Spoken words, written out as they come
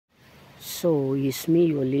So it's me,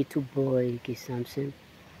 your little boy, K. Samson.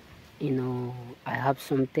 I have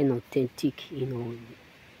something authentic,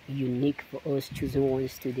 unique for us choosing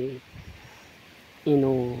ones today. You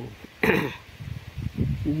know,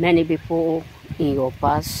 many people in your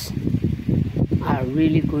past are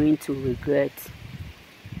really going to regret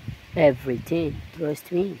everything.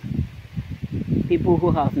 Trust me. People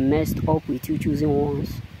who have messed up with you choosing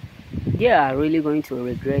ones, they are really going to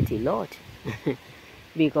regret a lot.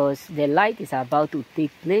 Because the light is about to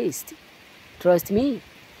take place. Trust me,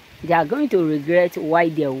 they are going to regret why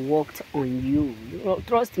they worked on you.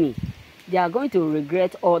 Trust me, they are going to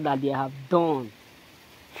regret all that they have done.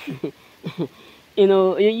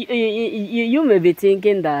 You may be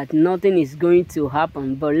thinking that nothing is going to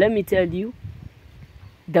happen, but let me tell you,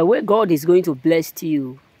 the way God is going to bless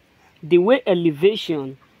you, the way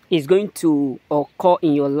elevation is going to occur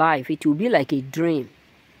in your life, it will be like a dream.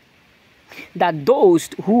 That those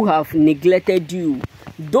who have neglected you,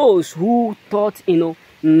 those who thought,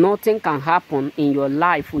 nothing can happen in your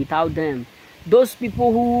life without them, those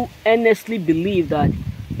people who earnestly believe that,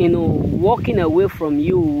 walking away from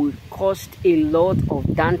you will cost a lot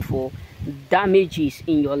of downfall, damages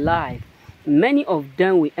in your life, many of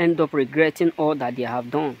them will end up regretting all that they have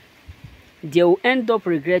done. They will end up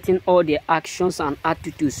regretting all their actions and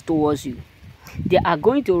attitudes towards you. They are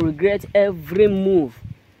going to regret every move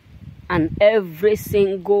and every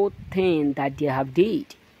single thing that they have did.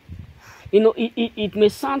 It may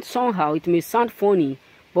sound somehow, it may sound funny,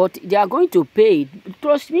 but they are going to pay it.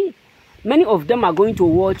 Trust me. Many of them are going to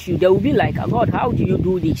watch you. They will be like, God, how do you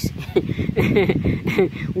do this?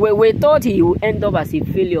 we thought he would end up as a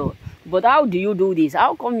failure. But how do you do this?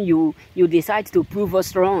 How come you decide to prove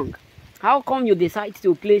us wrong? How come you decide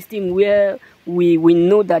to place him where we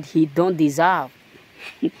know that he don't deserve?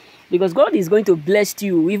 Because God is going to bless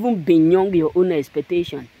you even beyond your own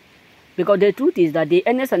expectation. Because the truth is that the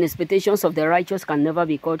earnest and expectations of the righteous can never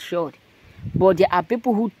be cut short. But there are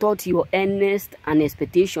people who thought your earnest and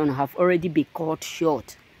expectation have already been cut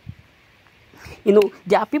short.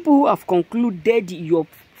 There are people who have concluded your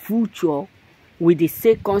future with the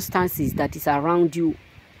circumstances that is around you.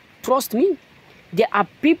 Trust me. There are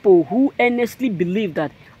people who earnestly believe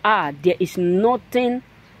that, there is nothing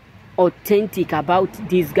authentic about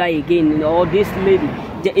this guy again, or this lady.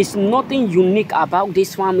 There is nothing unique about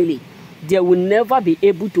this family. They will never be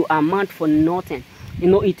able to amount for nothing.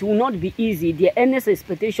 It will not be easy. Their earnest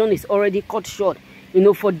expectation is already cut short.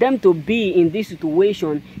 For them to be in this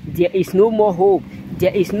situation, there is no more hope.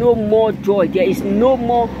 There is no more joy. There is no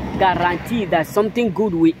more guarantee that something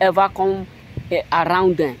good will ever come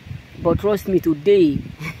around them. But trust me, today,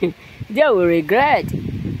 they will regret.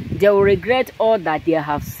 They will regret all that they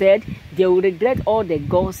have said. They will regret all the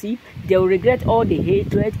gossip. They will regret all the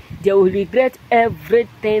hatred. They will regret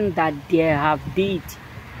everything that they have did.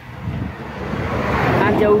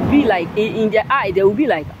 And they will be like, in their eye, they will be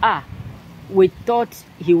like, we thought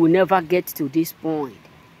he will never get to this point.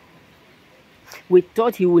 We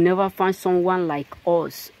thought he will never find someone like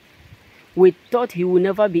us. We thought he will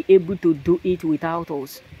never be able to do it without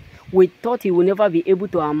us. We thought he will never be able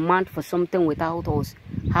to amount for something without us.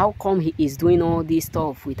 How come he is doing all this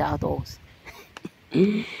stuff without us?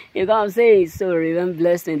 You know what I'm saying? So remain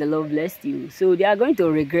blessed and the Lord blessed you. So they are going to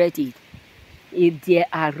regret it. If they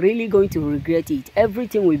are really going to regret it,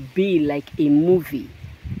 everything will be like a movie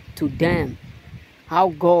to them.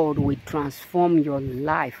 How God will transform your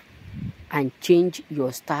life and change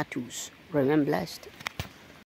your status. Remain blessed.